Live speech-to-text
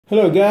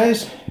Hello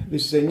guys,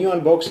 this is a new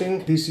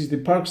unboxing. This is the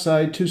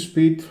Parkside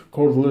 2-speed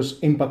cordless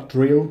impact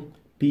drill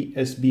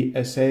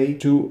PSBSA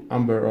 2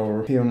 amber or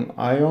lithium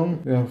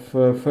ion. We have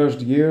first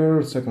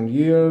year, second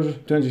year,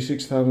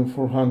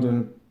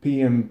 26,400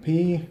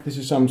 PMP. This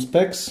is some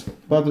specs.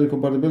 Battery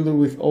compatibility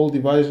with all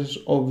devices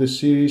of the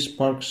series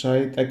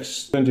Parkside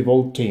X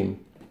 20V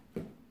team.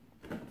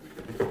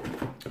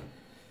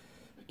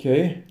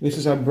 Okay, this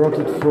is I brought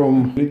it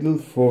from Lidl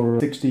for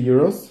 60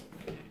 euros.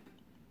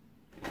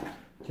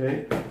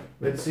 Okay,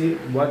 let's see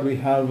what we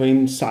have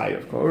inside,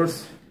 of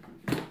course.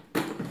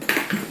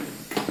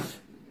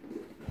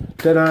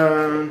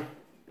 Ta-da!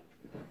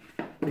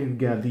 We've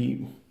got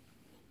the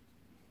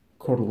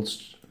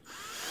cordless.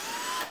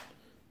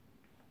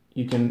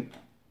 You can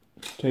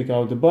take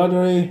out the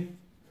battery,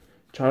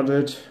 charge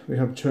it. We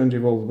have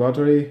 20V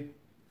battery.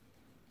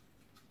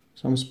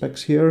 Some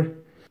specs here.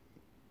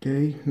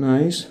 Okay,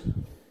 nice.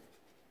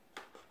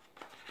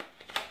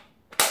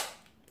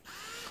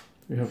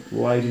 We have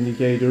light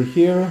indicator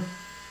here.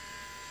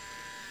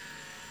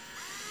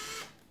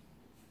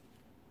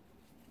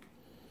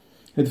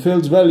 It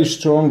feels very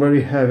strong,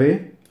 very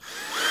heavy.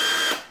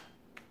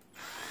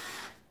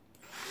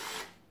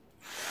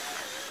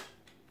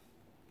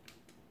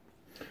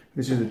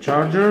 This is the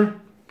charger.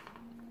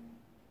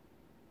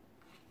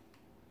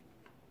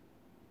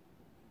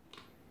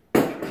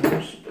 And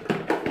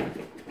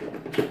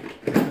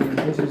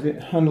this is the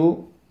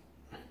handle.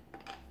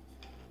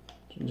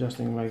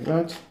 Adjusting like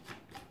that.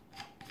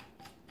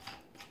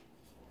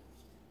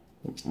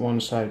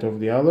 One side of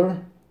the other.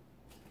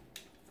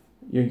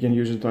 You can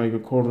use it like a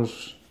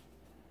cordless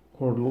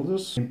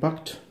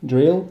impact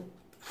drill.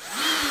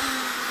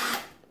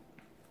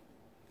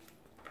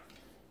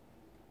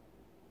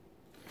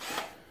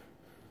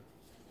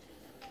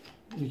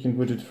 You can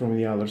put it from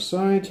the other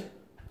side.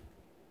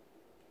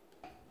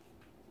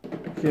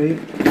 Okay,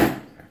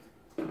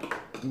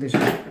 this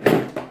is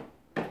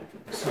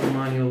some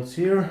manuals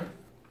here.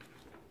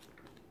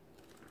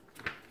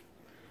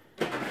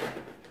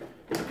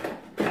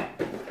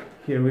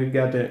 Here we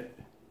got a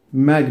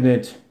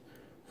magnet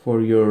for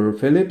your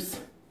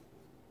Phillips.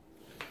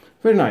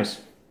 Very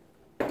nice.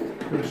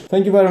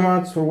 Thank you very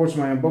much for watching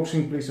my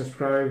unboxing. Please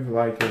subscribe,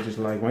 like or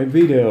dislike my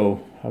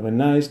video. Have a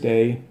nice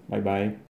day. Bye bye.